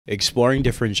Exploring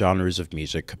different genres of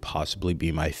music could possibly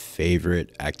be my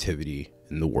favorite activity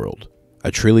in the world. I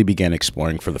truly began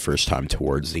exploring for the first time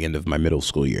towards the end of my middle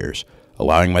school years,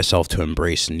 allowing myself to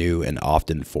embrace new and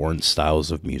often foreign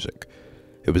styles of music.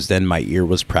 It was then my ear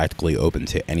was practically open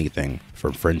to anything,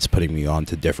 from friends putting me on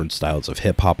to different styles of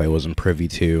hip-hop I wasn't privy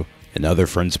to, and other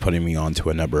friends putting me on to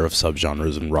a number of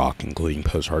subgenres in rock, including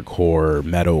post-hardcore,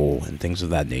 metal, and things of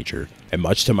that nature. And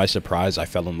much to my surprise, I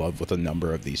fell in love with a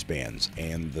number of these bands,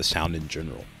 and the sound in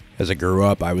general. As I grew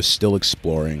up, I was still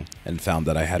exploring, and found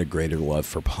that I had a greater love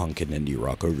for punk and indie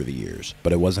rock over the years.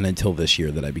 But it wasn't until this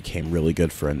year that I became really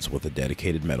good friends with a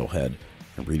dedicated metalhead,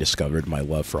 and rediscovered my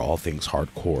love for all things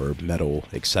hardcore, metal,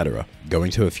 etc.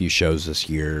 Going to a few shows this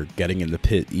year, getting in the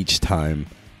pit each time,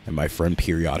 and my friend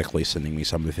periodically sending me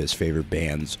some of his favorite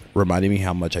bands, reminding me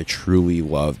how much I truly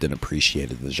loved and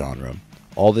appreciated the genre.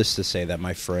 All this to say that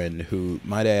my friend, who,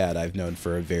 might I add, I've known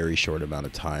for a very short amount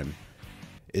of time,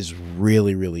 is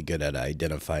really good at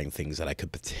identifying things that I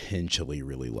could potentially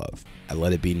really love. I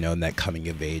let it be known that coming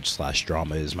of age /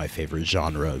 drama is my favorite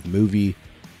genre of movie,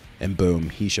 and boom,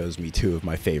 he shows me two of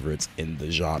my favorites in the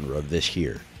genre this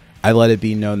year. I let it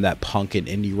be known that punk and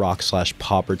indie rock /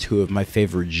 pop are two of my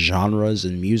favorite genres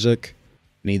in music,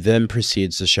 and he then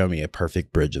proceeds to show me a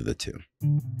perfect bridge of the two.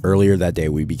 Earlier that day,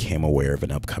 we became aware of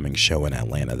an upcoming show in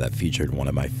Atlanta that featured one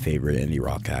of my favorite indie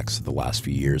rock acts of the last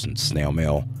few years in Snail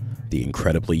Mail, the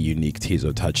incredibly unique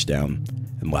Tizo Touchdown,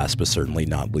 and last but certainly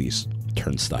not least,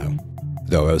 Turnstile.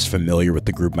 Though I was familiar with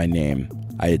the group by name,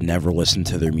 I had never listened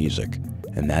to their music,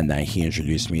 and that night he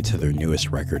introduced me to their newest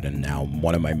record and now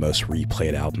one of my most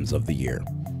replayed albums of the year,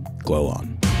 Glow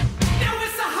On.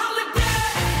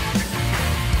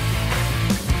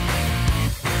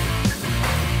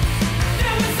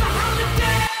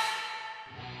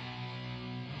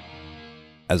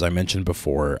 As I mentioned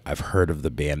before, I've heard of the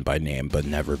band by name but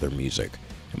never their music,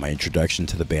 and my introduction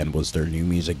to the band was their new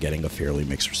music getting a fairly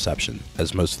mixed reception,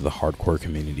 as most of the hardcore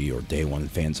community or Day One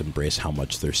fans embraced how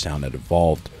much their sound had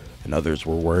evolved, and others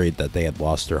were worried that they had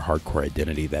lost their hardcore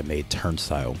identity that made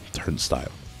Turnstile,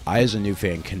 Turnstile. I as a new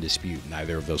fan can dispute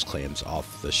neither of those claims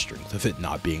off the strength of it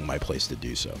not being my place to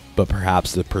do so. But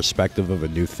perhaps the perspective of a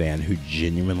new fan who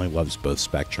genuinely loves both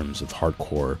spectrums of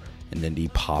hardcore and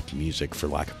indie pop music, for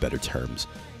lack of better terms,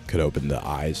 could open the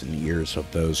eyes and ears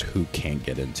of those who can't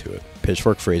get into it.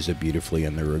 Pitchfork phrased it beautifully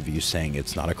in their review, saying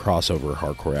it's not a crossover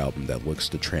hardcore album that looks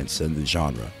to transcend the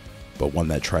genre, but one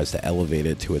that tries to elevate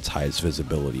it to its highest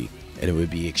visibility, and it would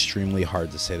be extremely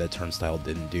hard to say that Turnstile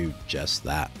didn't do just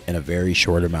that. In a very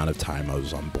short amount of time, I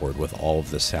was on board with all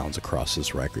of the sounds across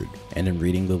this record, and in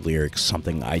reading the lyrics,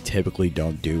 something I typically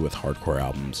don't do with hardcore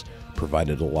albums,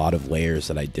 provided a lot of layers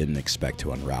that I didn't expect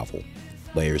to unravel.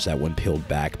 Layers that, when peeled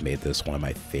back, made this one of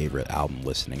my favorite album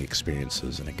listening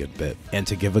experiences in a good bit. And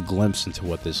to give a glimpse into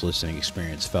what this listening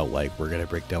experience felt like, we're going to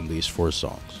break down these 4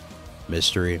 songs: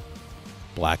 Mystery,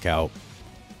 Blackout,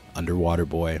 Underwater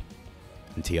Boy,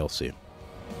 and TLC.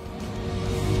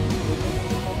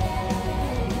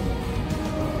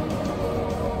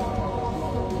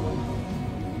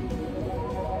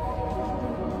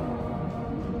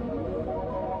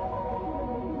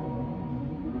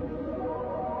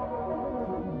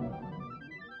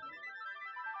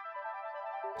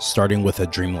 Starting with a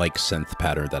dreamlike synth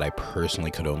pattern that I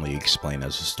personally could only explain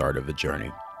as the start of a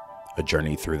journey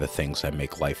through the things that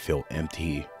make life feel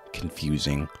empty,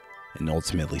 confusing, and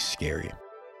ultimately scary.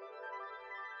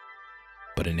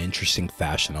 But in interesting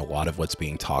fashion, a lot of what's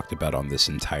being talked about on this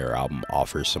entire album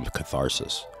offers some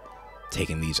catharsis,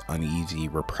 taking these uneasy,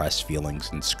 repressed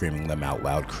feelings and screaming them out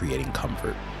loud, creating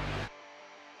comfort.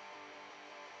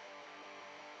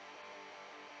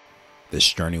 This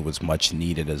journey was much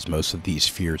needed, as most of these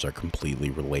fears are completely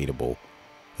relatable,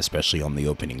 especially on the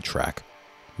opening track,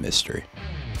 Mystery.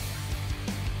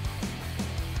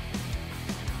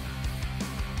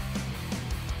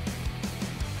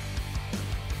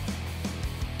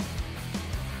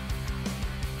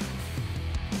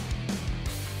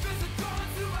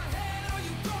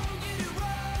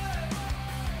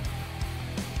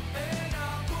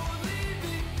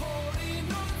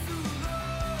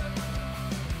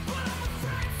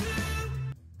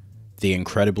 The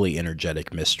incredibly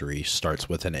energetic Mystery starts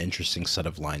with an interesting set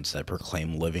of lines that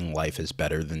proclaim living life is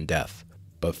better than death,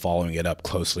 but following it up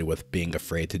closely with being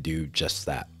afraid to do just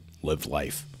that, live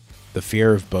life. The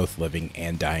fear of both living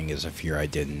and dying is a fear I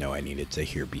didn't know I needed to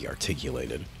hear be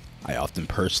articulated. I often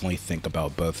personally think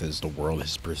about both, as the world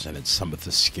has presented some of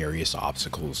the scariest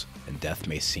obstacles, and death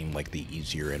may seem like the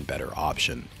easier and better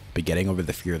option. But getting over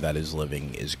the fear that is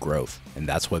living is growth, and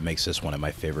that's what makes this one of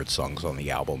my favorite songs on the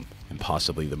album, and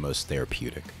possibly the most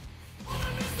therapeutic.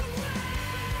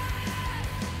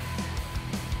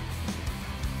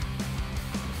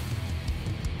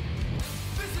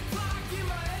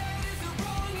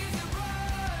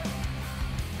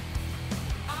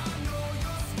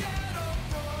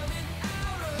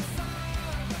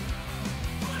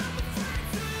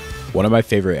 One of my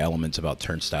favorite elements about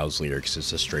TURNSTILE's lyrics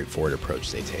is the straightforward approach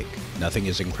they take. Nothing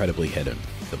is incredibly hidden.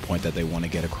 The point that they want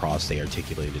to get across, they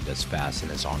articulate it as fast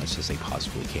and as honest as they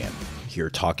possibly can. Here,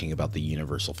 talking about the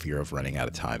universal fear of running out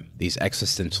of time. These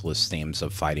existentialist themes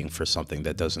of fighting for something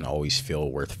that doesn't always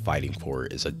feel worth fighting for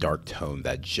is a dark tone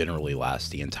that generally lasts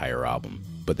the entire album.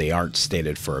 But they aren't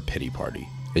stated for a pity party.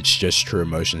 It's just true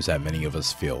emotions that many of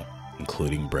us feel,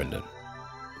 including Brendan.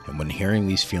 And when hearing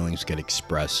these feelings get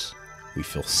expressed, we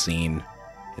feel seen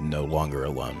and no longer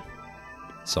alone.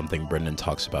 Something Brendan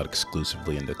talks about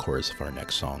exclusively in the chorus of our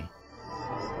next song.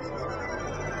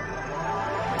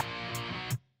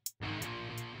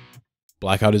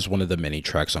 Blackout is one of the many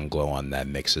tracks on Glow On that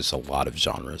mixes a lot of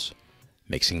genres,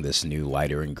 mixing this new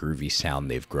lighter and groovy sound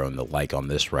they've grown to like on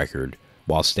this record,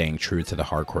 while staying true to the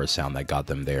hardcore sound that got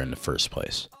them there in the first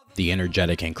place. The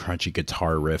energetic and crunchy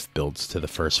guitar riff builds to the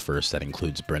first verse that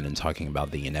includes Brendan talking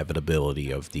about the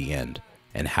inevitability of the end,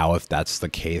 and how if that's the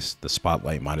case, the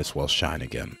spotlight might as well shine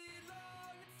again.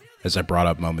 As I brought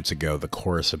up moments ago, the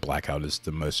chorus of Blackout is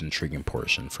the most intriguing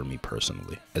portion for me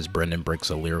personally, as Brendan breaks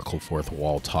a lyrical fourth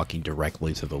wall talking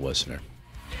directly to the listener.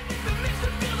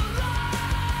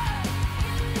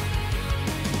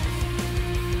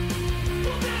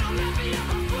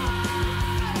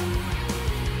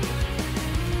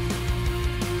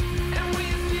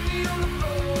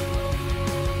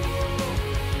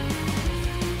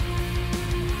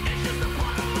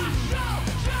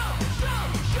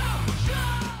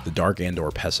 The dark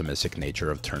and/or pessimistic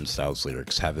nature of TURNSTILE's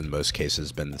lyrics have in most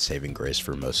cases been the saving grace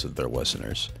for most of their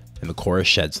listeners, and the chorus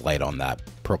sheds light on that,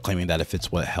 proclaiming that if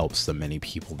it's what helps the many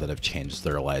people that have changed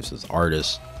their lives as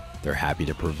artists, they're happy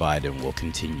to provide and will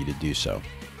continue to do so.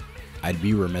 I'd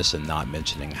be remiss in not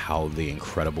mentioning how the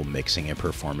incredible mixing and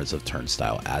performance of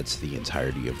TURNSTILE adds to the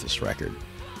entirety of this record.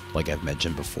 Like I've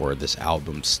mentioned before, this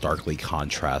album starkly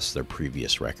contrasts their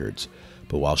previous records,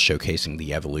 but while showcasing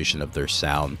the evolution of their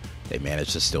sound, they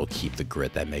managed to still keep the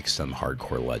grit that makes them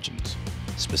hardcore legends,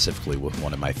 specifically with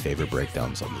one of my favorite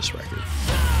breakdowns on this record.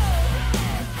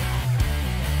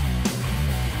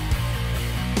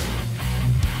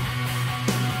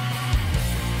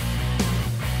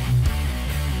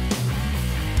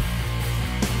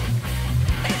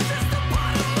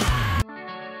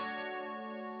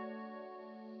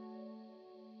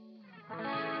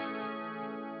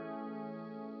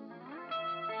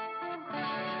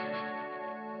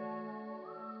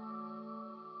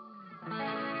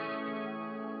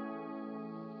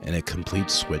 And a complete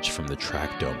switch from the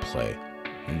track Don't Play,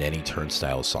 and any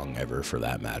TURNSTILE song ever for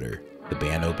that matter. The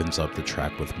band opens up the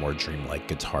track with more dreamlike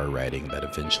guitar writing that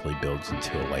eventually builds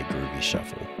into a light groovy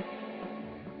shuffle.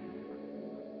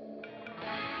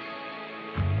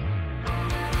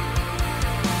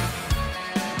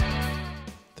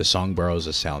 The song borrows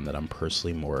a sound that I'm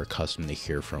personally more accustomed to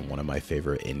hear from one of my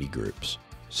favorite indie groups,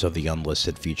 so the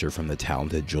unlisted feature from the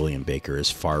talented Julian Baker is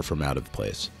far from out of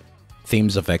place.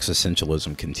 Themes of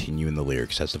existentialism continue in the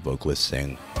lyrics as the vocalists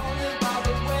sing.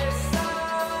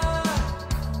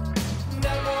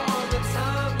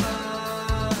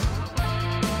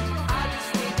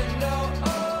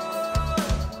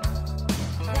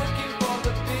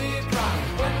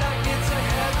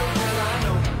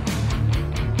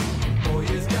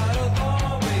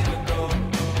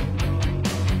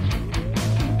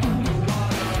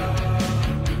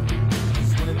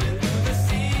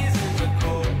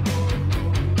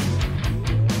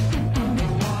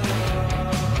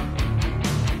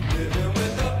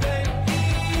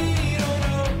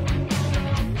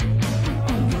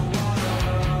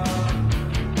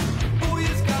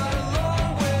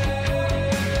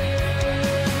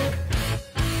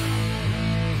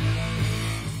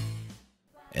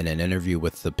 In an interview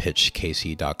with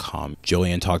thepitchkc.com,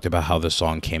 Julian talked about how the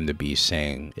song came to be,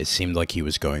 saying, "It seemed like he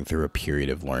was going through a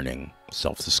period of learning,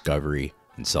 self-discovery,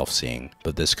 and self-seeing,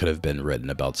 but this could have been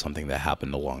written about something that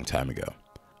happened a long time ago.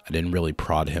 I didn't really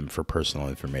prod him for personal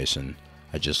information,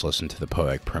 I just listened to the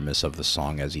poetic premise of the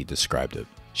song as he described it."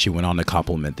 She went on to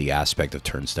compliment the aspect of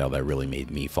TURNSTILE that really made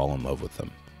me fall in love with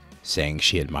them, saying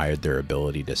she admired their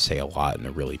ability to say a lot in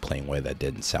a really plain way that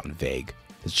didn't sound vague.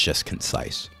 It's just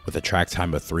concise. With a track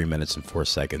time of 3 minutes and 4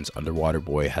 seconds, Underwater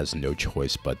Boy has no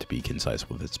choice but to be concise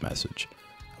with its message.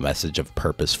 A message of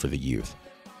purpose for the youth.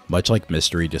 Much like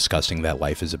Mystery discussing that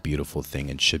life is a beautiful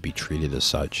thing and should be treated as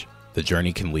such, the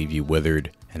journey can leave you withered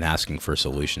and asking for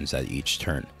solutions at each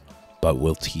turn, but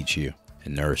will teach you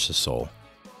and nourish the soul.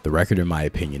 The record, in my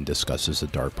opinion, discusses the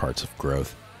dark parts of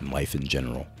growth and life in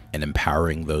general, and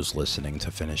empowering those listening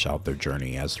to finish out their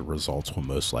journey, as the results will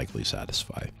most likely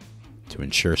satisfy. To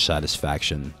ensure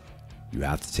satisfaction, you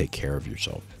have to take care of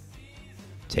yourself.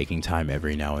 Taking time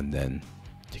every now and then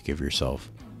to give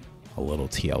yourself a little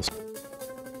TLC.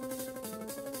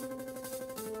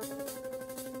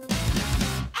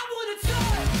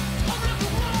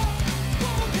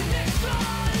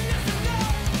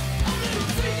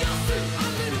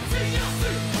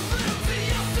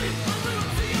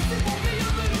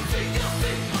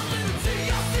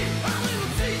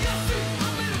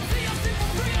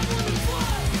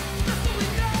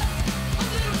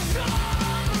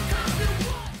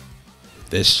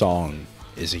 This song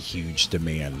is a huge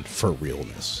demand for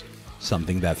realness,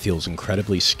 something that feels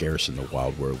incredibly scarce in the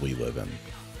wild world we live in.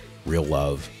 Real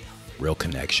love, real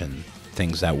connection,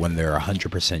 things that when they're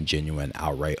 100% genuine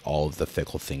outright all of the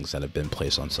fickle things that have been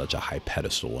placed on such a high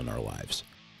pedestal in our lives.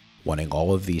 Wanting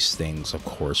all of these things, of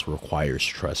course, requires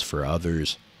trust for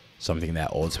others, something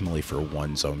that ultimately for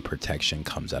one's own protection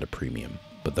comes at a premium.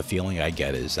 But the feeling I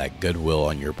get is that goodwill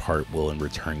on your part will in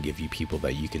return give you people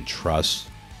that you can trust,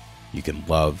 you can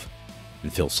love,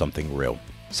 and feel something real.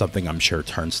 Something I'm sure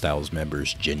TURNSTILE's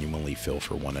members genuinely feel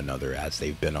for one another as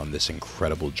they've been on this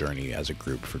incredible journey as a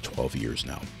group for 12 years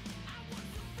now.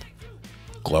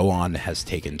 Glow On has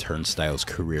taken TURNSTILE's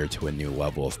career to a new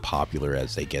level of popular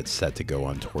as they get set to go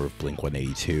on tour of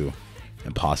Blink-182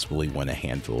 and possibly win a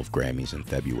handful of Grammys in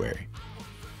February.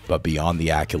 But beyond the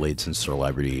accolades and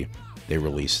celebrity, they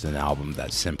released an album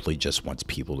that simply just wants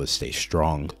people to stay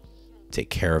strong, take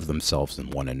care of themselves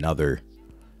and one another.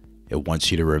 It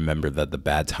wants you to remember that the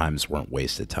bad times weren't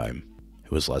wasted time.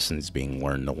 It was lessons being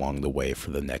learned along the way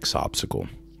for the next obstacle.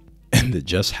 And to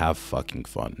just have fucking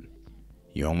fun.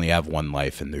 You only have one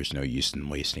life and there's no use in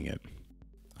wasting it.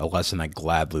 A lesson I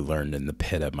gladly learned in the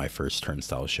pit at my first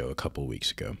TURNSTILE show a couple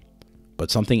weeks ago.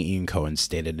 But something Ian Cohen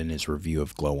stated in his review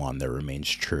of Glow On that remains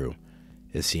true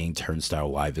is seeing TURNSTILE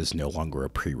live is no longer a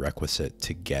prerequisite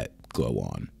to get Glow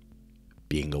On.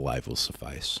 Being alive will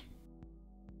suffice.